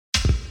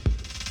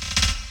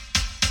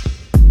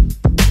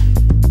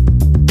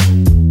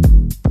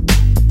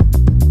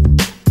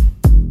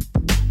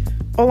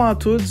Olá a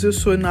todos, eu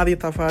sou a Nádia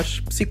Tavares,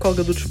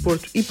 psicóloga do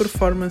desporto e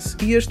performance,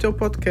 e este é o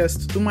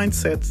podcast do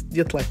Mindset de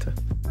Atleta.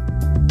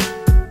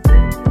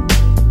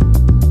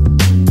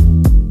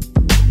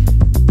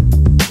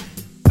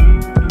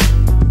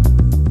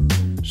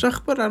 Já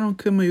repararam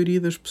que a maioria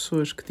das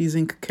pessoas que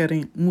dizem que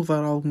querem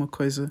mudar alguma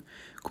coisa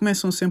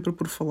começam sempre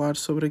por falar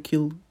sobre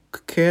aquilo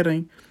que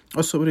querem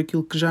ou sobre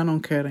aquilo que já não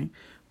querem,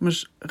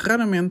 mas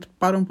raramente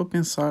param para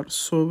pensar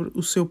sobre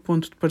o seu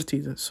ponto de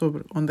partida,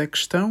 sobre onde é que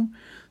estão,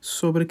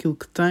 sobre aquilo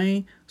que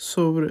têm,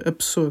 sobre a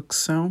pessoa que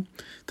são.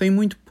 Têm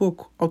muito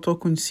pouco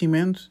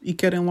autoconhecimento e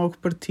querem logo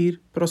partir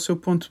para o seu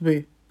ponto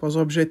B, para os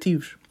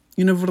objetivos.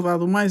 E, na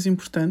verdade, o mais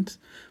importante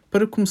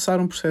para começar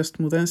um processo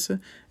de mudança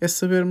é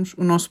sabermos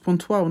o nosso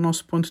ponto A, o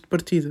nosso ponto de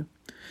partida.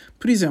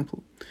 Por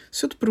exemplo,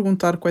 se eu te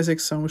perguntar quais é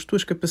que são as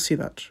tuas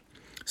capacidades,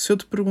 se eu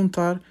te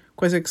perguntar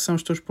quais é que são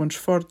os teus pontos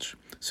fortes,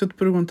 se eu te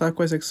perguntar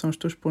quais é que são os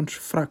teus pontos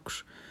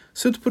fracos,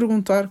 se eu te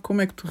perguntar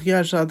como é que tu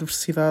reages à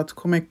adversidade,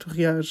 como é que tu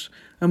reages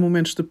a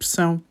momentos de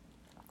pressão,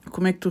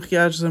 como é que tu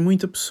reages a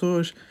muitas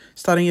pessoas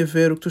estarem a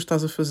ver o que tu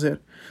estás a fazer,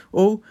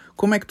 ou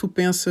como é que tu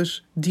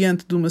pensas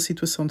diante de uma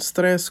situação de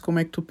stress, como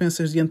é que tu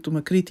pensas diante de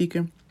uma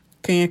crítica,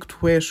 quem é que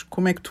tu és,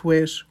 como é que tu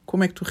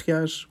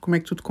reages, como é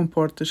que tu te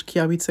comportas, que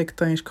hábitos é que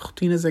tens, que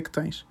rotinas é que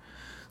tens.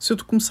 Se eu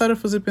te começar a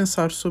fazer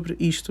pensar sobre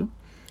isto,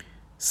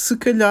 se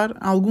calhar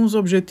alguns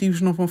objetivos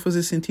não vão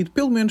fazer sentido,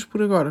 pelo menos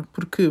por agora,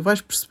 porque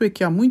vais perceber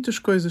que há muitas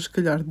coisas, se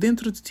calhar,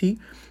 dentro de ti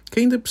que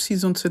ainda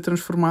precisam de ser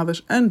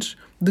transformadas antes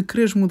de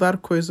quereres mudar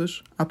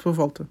coisas à tua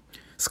volta.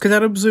 Se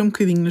calhar abusei um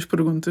bocadinho nas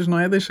perguntas, não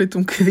é? Deixei-te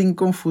um bocadinho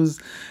confuso.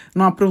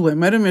 Não há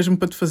problema, era mesmo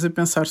para te fazer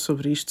pensar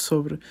sobre isto,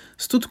 sobre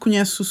se tu te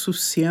conheces o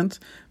suficiente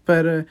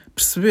para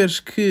perceberes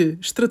que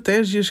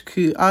estratégias,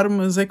 que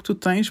armas é que tu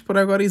tens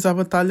para agora ires à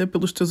batalha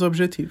pelos teus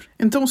objetivos.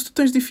 Então, se tu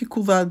tens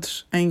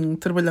dificuldades em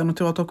trabalhar no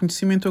teu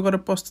autoconhecimento, agora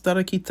posso-te dar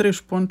aqui 3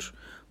 pontos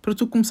para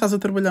tu começares a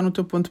trabalhar no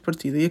teu ponto de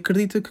partida. E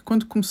acredita que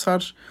quando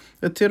começares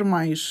a ter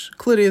mais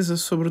clareza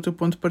sobre o teu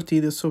ponto de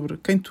partida, sobre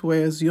quem tu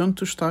és e onde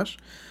tu estás,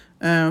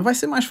 vai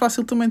ser mais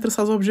fácil também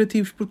traçar os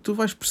objetivos, porque tu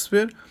vais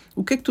perceber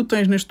o que é que tu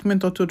tens neste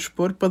momento ao teu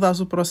dispor para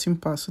dares o próximo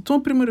passo. Então a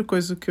primeira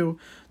coisa que eu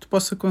te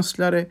posso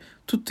aconselhar é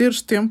tu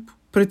teres tempo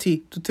para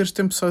ti, tu teres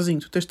tempo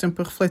sozinho, tu teres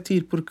tempo a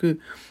refletir, porque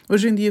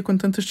hoje em dia, com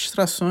tantas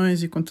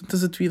distrações e com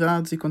tantas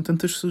atividades e com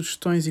tantas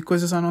sugestões e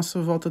coisas à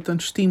nossa volta,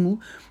 tanto estímulo,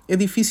 é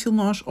difícil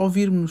nós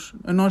ouvirmos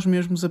a nós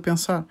mesmos a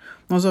pensar.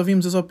 Nós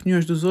ouvimos as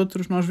opiniões dos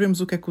outros, nós vemos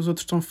o que é que os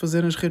outros estão a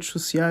fazer nas redes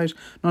sociais,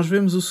 nós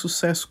vemos o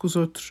sucesso que os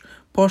outros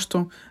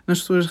postam nas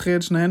suas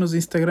redes, né? Nos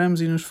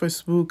Instagrams e nos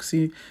Facebooks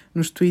e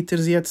nos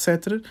Twitters e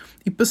etc.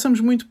 E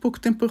passamos muito pouco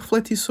tempo a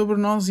refletir sobre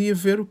nós e a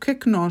ver o que é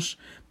que nós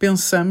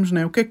pensamos,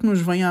 né? O que é que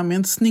nos vem à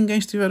mente se ninguém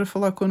estiver a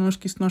falar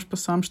connosco e se nós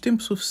passarmos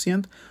tempo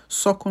suficiente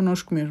só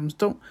connosco mesmos.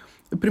 Então,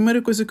 a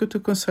primeira coisa que eu te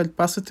aconselho,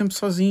 passa tempo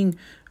sozinho,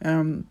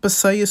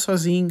 passeia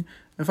sozinho,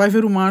 vai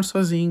ver o mar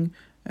sozinho,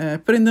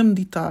 aprenda a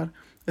meditar,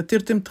 a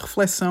ter tempo de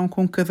reflexão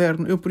com um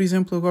caderno. Eu, por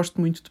exemplo, eu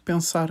gosto muito de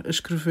pensar, a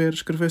escrever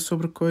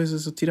sobre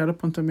coisas, a tirar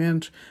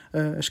apontamentos,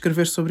 a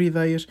escrever sobre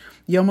ideias,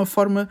 e é uma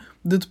forma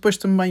de depois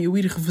também eu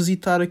ir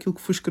revisitar aquilo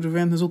que fui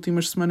escrevendo nas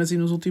últimas semanas e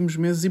nos últimos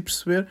meses e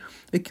perceber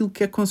aquilo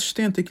que é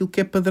consistente, aquilo que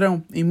é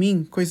padrão em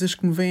mim, coisas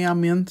que me vêm à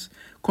mente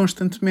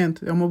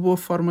constantemente. É uma boa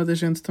forma da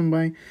gente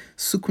também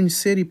se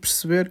conhecer e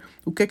perceber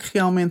o que é que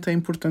realmente é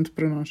importante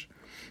para nós.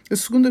 A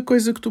segunda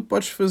coisa que tu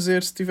podes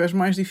fazer, se tiveres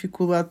mais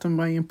dificuldade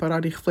também em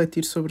parar e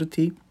refletir sobre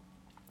ti,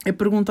 é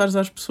perguntares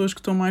às pessoas que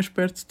estão mais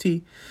perto de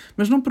ti.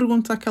 Mas não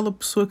perguntes àquela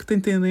pessoa que tem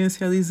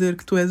tendência a dizer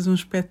que tu és um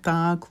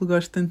espetáculo,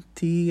 gosto tanto de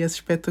ti, és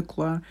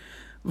espetacular.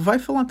 Vai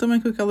falar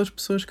também com aquelas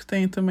pessoas que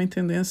têm também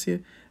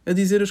tendência a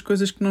dizer as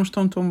coisas que não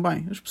estão tão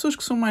bem. As pessoas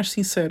que são mais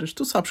sinceras.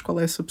 Tu sabes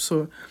qual é essa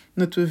pessoa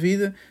na tua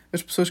vida.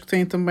 As pessoas que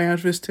têm também às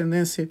vezes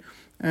tendência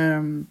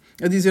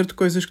a dizer-te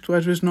coisas que tu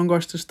às vezes não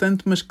gostas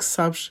tanto, mas que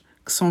sabes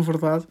que são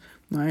verdade,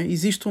 não é?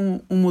 Existe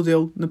um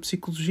modelo na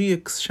psicologia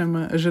que se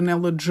chama a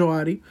janela de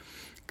Johari,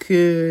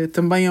 que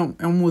também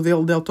é um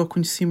modelo de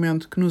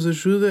autoconhecimento que nos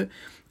ajuda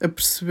a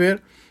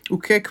perceber o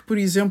que é que, por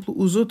exemplo,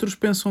 os outros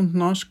pensam de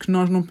nós que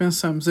nós não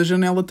pensamos. A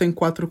janela tem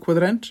 4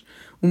 quadrantes,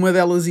 uma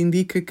delas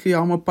indica que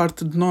há uma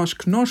parte de nós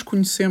que nós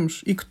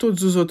conhecemos e que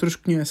todos os outros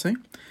conhecem,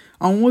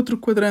 há um outro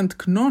quadrante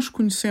que nós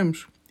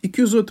conhecemos e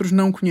que os outros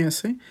não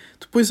conhecem.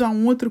 Depois há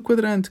um outro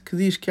quadrante que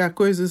diz que há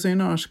coisas em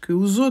nós que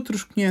os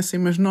outros conhecem,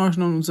 mas nós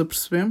não nos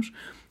apercebemos.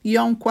 E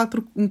há um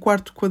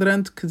quarto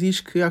quadrante que diz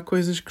que há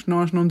coisas que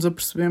nós não nos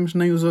apercebemos,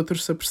 nem os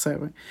outros se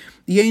apercebem.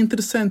 E é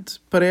interessante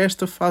para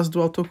esta fase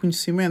do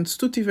autoconhecimento, se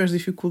tu tiveres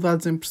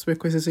dificuldades em perceber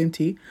coisas em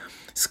ti,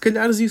 se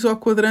calhares isso ao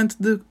quadrante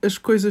de as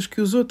coisas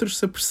que os outros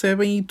se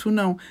apercebem e tu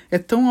não. É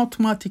tão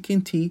automático em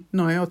ti,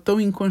 não é? Ou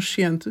tão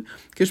inconsciente,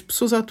 que as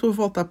pessoas à tua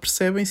volta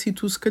apercebem-se e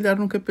tu se calhar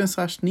nunca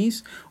pensaste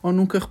nisso, ou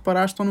nunca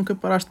reparaste, ou nunca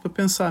paraste para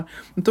pensar.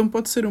 Então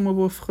pode ser uma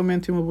boa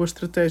ferramenta e uma boa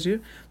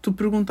estratégia tu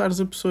perguntares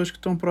a pessoas que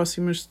estão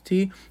próximas de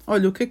ti: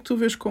 olha, o que é que tu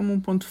vês como um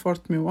ponto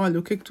forte meu? Olha,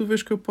 o que é que tu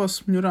vês que eu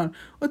posso melhorar?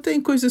 Ou até em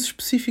coisas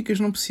específicas,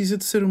 não precisa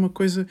de ser uma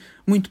coisa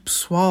muito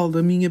pessoal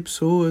da minha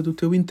pessoa, do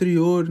teu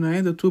interior, não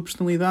é? Da tua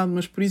personalidade,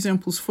 mas, por exemplo,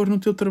 exemplo, se for no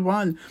teu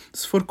trabalho,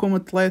 se for como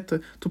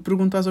atleta, tu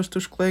perguntas aos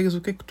teus colegas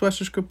o que é que tu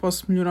achas que eu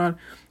posso melhorar,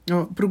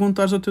 ou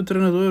perguntares ao teu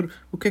treinador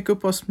o que é que eu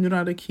posso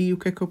melhorar aqui, o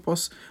que é que eu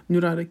posso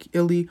melhorar aqui,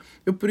 ali.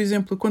 Eu, por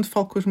exemplo, quando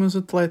falo com os meus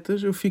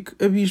atletas, eu fico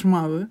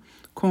abismada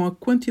com a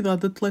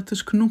quantidade de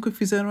atletas que nunca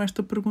fizeram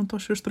esta pergunta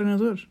aos seus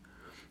treinadores.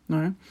 Não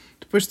é?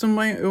 Depois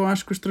também eu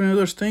acho que os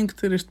treinadores têm que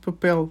ter este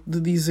papel de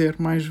dizer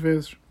mais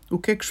vezes o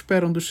que é que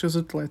esperam dos seus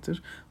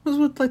atletas, mas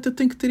o atleta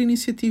tem que ter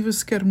iniciativa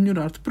se quer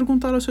melhorar, de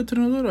perguntar ao seu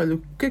treinador, olha,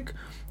 o que é que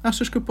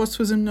achas que eu posso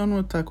fazer melhor no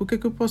ataque, o que é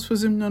que eu posso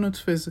fazer melhor na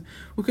defesa,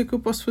 o que é que eu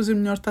posso fazer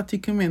melhor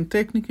taticamente,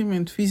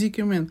 tecnicamente,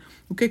 fisicamente,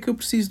 o que é que eu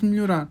preciso de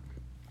melhorar.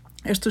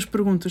 Estas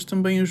perguntas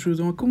também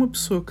ajudam a que uma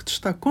pessoa que te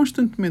está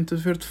constantemente a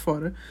ver de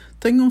fora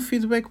tenha um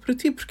feedback para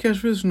ti, porque às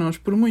vezes nós,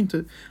 por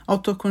muita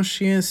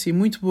autoconsciência e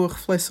muito boa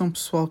reflexão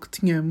pessoal que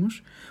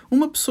tenhamos,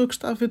 uma pessoa que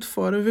está a ver de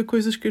fora vê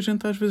coisas que a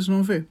gente às vezes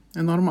não vê.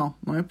 É normal,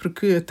 não é?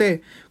 Porque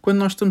até quando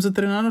nós estamos a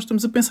treinar, nós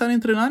estamos a pensar em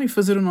treinar e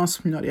fazer o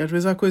nosso melhor. E às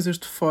vezes há coisas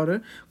de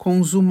fora, com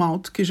um zoom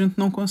out, que a gente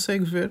não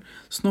consegue ver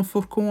se não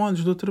for com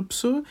olhos de outra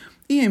pessoa.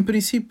 E, em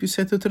princípio, se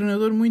é teu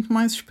treinador muito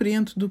mais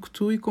experiente do que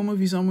tu e com uma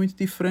visão muito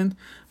diferente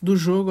do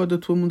jogo ou da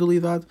tua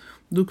modalidade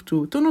do que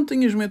tu. Então não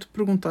tenhas medo de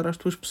perguntar às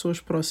tuas pessoas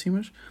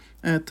próximas,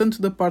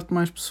 tanto da parte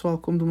mais pessoal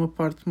como de uma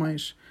parte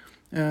mais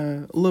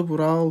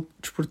laboral,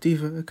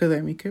 desportiva,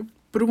 académica.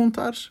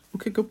 Perguntares o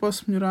que é que eu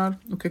posso melhorar,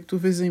 o que é que tu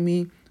vês em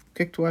mim, o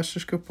que é que tu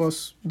achas que eu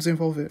posso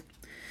desenvolver.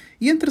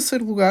 E, em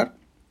terceiro lugar,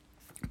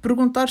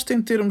 perguntares-te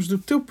em termos do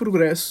teu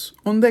progresso,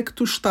 onde é que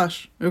tu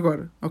estás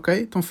agora,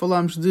 ok? Então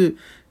falámos de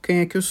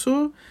quem é que eu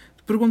sou,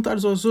 de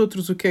perguntares aos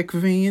outros o que é que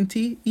vem em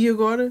ti e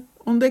agora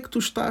onde é que tu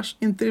estás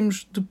em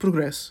termos de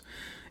progresso.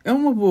 É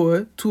uma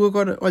boa tu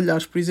agora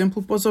olhares, por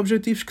exemplo, para os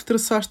objetivos que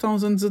traçaste há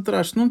uns anos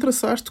atrás. Se não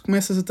traçaste,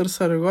 começas a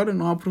traçar agora,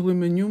 não há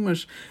problema nenhum,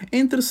 mas é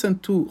interessante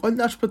tu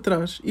olhares para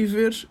trás e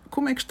veres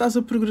como é que estás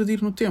a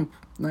progredir no tempo,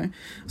 não é?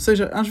 Ou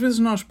seja, às vezes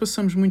nós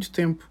passamos muito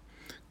tempo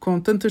com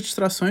tantas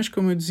distrações,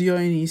 como eu dizia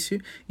ao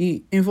início,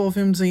 e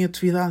envolvemos em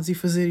atividades e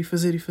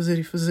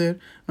fazer,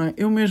 não é?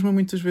 Eu mesma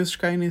muitas vezes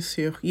caio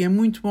nesse erro e é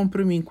muito bom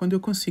para mim quando eu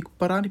consigo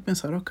parar e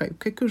pensar, ok, o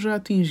que é que eu já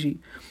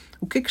atingi?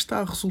 O que é que está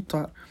a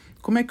resultar?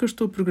 Como é que eu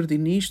estou a progredir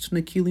nisto,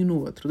 naquilo e no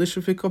outro? Deixa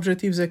eu ver que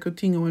objetivos é que eu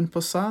tinha o ano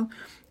passado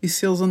e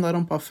se eles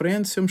andaram para a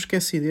frente, se eu me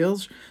esqueci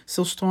deles,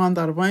 se eles estão a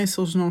andar bem, se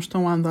eles não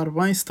estão a andar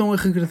bem, se estão a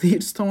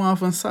regredir, se estão a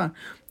avançar.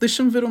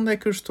 Deixa-me ver onde é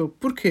que eu estou.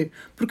 Porquê?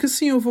 Porque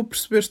assim eu vou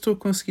perceber se estou a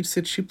conseguir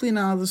ser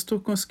disciplinada, se estou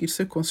a conseguir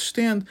ser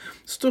consistente,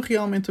 se estou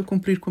realmente a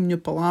cumprir com a minha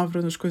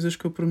palavra nas coisas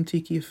que eu prometi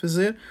que ia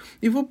fazer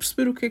e vou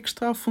perceber o que é que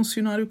está a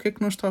funcionar e o que é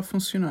que não está a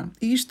funcionar.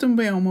 E isto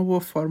também é uma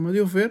boa forma de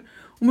eu ver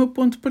o meu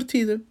ponto de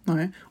partida, não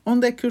é?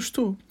 Onde é que eu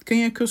estou?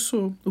 Quem é que eu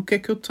sou? O que é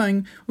que eu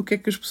tenho? O que é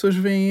que as pessoas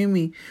veem em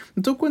mim?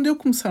 Então, quando eu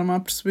começar-me a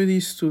perceber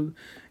isso tudo,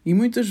 e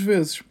muitas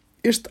vezes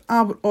este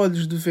abre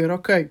olhos de ver,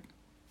 ok,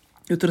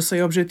 eu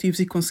tracei objetivos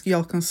e consegui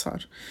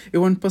alcançar.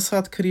 Eu ano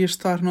passado queria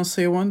estar não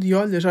sei onde e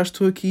olha, já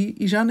estou aqui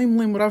e já nem me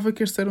lembrava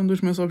que este era um dos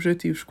meus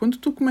objetivos. Quando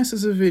tu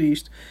começas a ver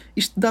isto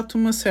dá-te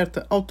uma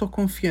certa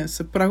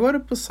autoconfiança para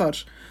agora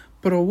passares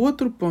para o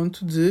outro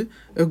ponto de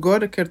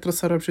agora quero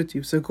traçar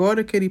objetivos,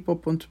 agora quero ir para o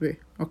ponto B,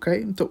 ok?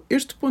 Então,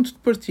 este ponto de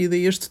partida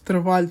e este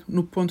trabalho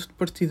no ponto de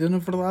partida, na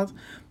verdade,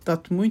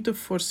 dá-te muita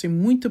força e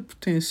muita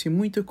potência,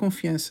 muita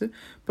confiança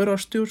para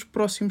os teus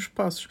próximos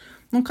passos.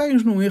 Não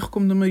caias num erro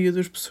como na maioria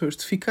das pessoas,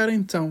 de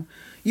ficarem tão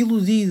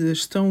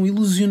iludidas, tão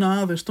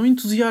ilusionadas, tão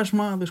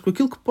entusiasmadas com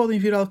aquilo que podem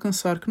vir a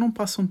alcançar, que não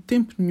passam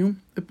tempo nenhum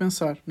a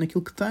pensar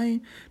naquilo que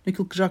têm,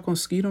 naquilo que já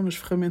conseguiram, nas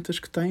ferramentas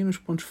que têm, nos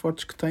pontos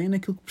fortes que têm,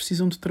 naquilo que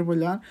precisam de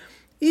trabalhar.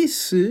 E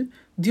se,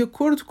 de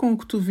acordo com o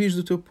que tu vis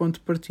do teu ponto de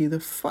partida,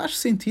 faz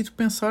sentido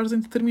pensares em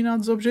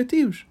determinados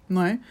objetivos,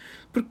 não é?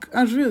 Porque,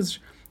 às vezes,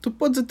 tu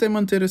podes até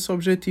manter esse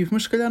objetivo,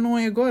 mas se calhar não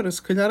é agora,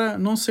 se calhar há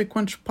não sei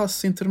quantos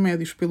passos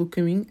intermédios pelo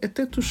caminho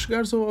até tu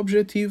chegares ao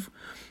objetivo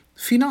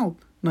final,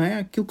 não é?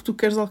 Aquilo que tu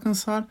queres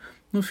alcançar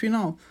no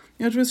final.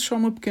 E às vezes só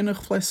uma pequena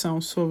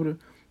reflexão sobre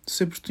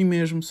ti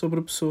mesmo, sobre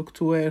a pessoa que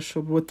tu és,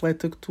 sobre o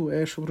atleta que tu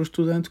és, sobre o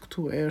estudante que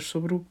tu és,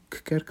 sobre o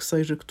que quer que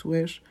seja que tu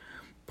és,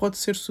 pode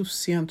ser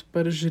suficiente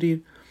para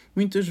gerir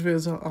muitas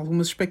vezes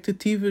algumas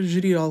expectativas,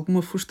 gerir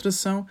alguma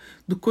frustração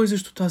de coisas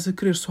que tu estás a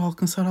querer só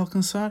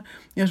alcançar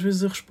e às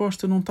vezes a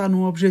resposta não está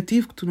no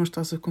objetivo que tu não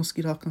estás a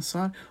conseguir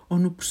alcançar ou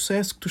no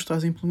processo que tu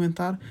estás a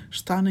implementar,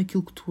 está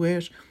naquilo que tu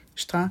és,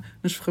 está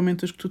nas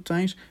ferramentas que tu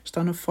tens,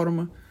 está na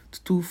forma de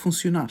tu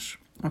funcionares,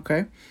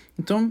 ok?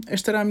 Então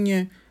esta era a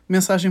minha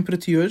mensagem para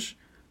ti hoje.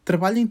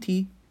 Trabalha em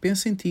ti,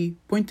 pensa em ti,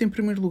 põe-te em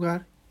primeiro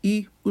lugar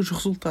e os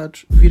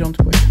resultados virão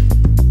depois.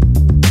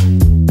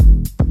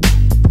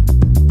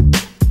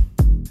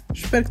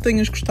 Espero que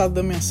tenhas gostado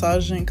da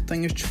mensagem, que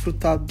tenhas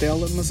desfrutado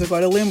dela, mas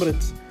agora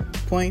lembra-te,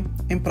 põe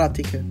em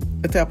prática.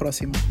 Até à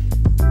próxima.